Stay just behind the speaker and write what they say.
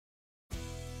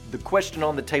The question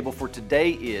on the table for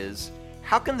today is,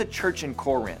 how can the church in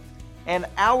Corinth and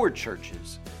our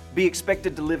churches be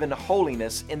expected to live in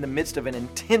holiness in the midst of an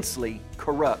intensely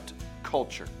corrupt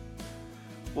culture?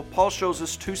 Well, Paul shows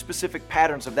us two specific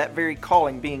patterns of that very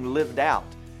calling being lived out.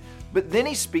 But then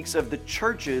he speaks of the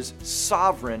church's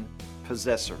sovereign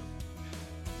possessor.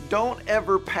 Don't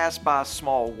ever pass by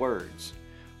small words.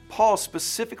 Paul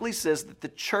specifically says that the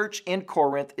church in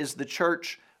Corinth is the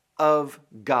church of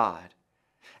God.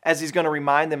 As he's going to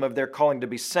remind them of their calling to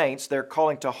be saints, their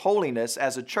calling to holiness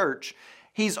as a church,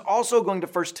 he's also going to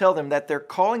first tell them that their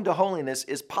calling to holiness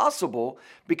is possible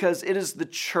because it is the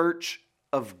church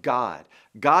of God.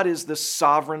 God is the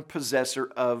sovereign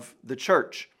possessor of the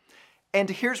church. And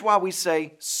here's why we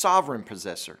say sovereign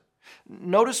possessor.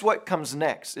 Notice what comes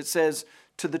next. It says,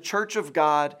 to the church of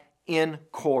God in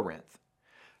Corinth.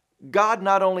 God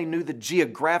not only knew the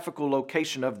geographical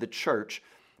location of the church,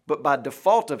 but by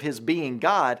default of his being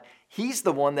God, he's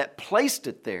the one that placed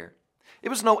it there. It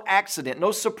was no accident,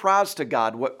 no surprise to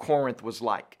God what Corinth was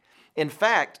like. In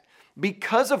fact,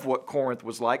 because of what Corinth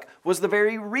was like, was the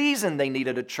very reason they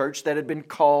needed a church that had been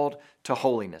called to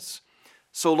holiness.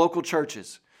 So local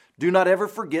churches, do not ever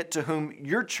forget to whom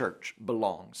your church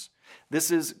belongs.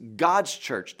 This is God's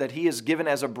church that he has given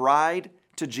as a bride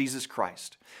to Jesus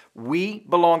Christ. We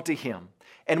belong to him.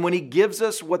 And when he gives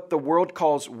us what the world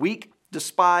calls weak,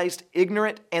 despised,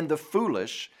 ignorant, and the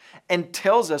foolish, and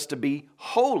tells us to be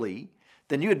holy,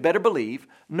 then you had better believe,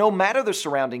 no matter the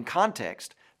surrounding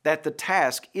context, that the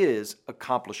task is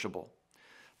accomplishable.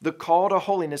 The call to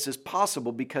holiness is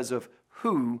possible because of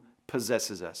who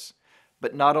possesses us.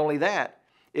 But not only that,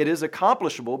 it is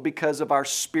accomplishable because of our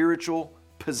spiritual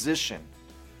position.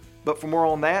 But for more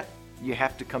on that, you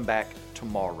have to come back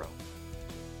tomorrow.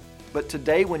 But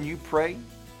today when you pray,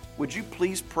 would you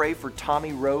please pray for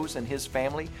Tommy Rose and his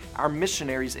family, our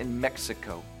missionaries in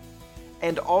Mexico?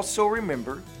 And also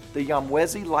remember the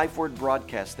Yamwezi Life Word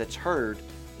broadcast that's heard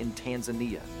in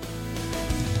Tanzania.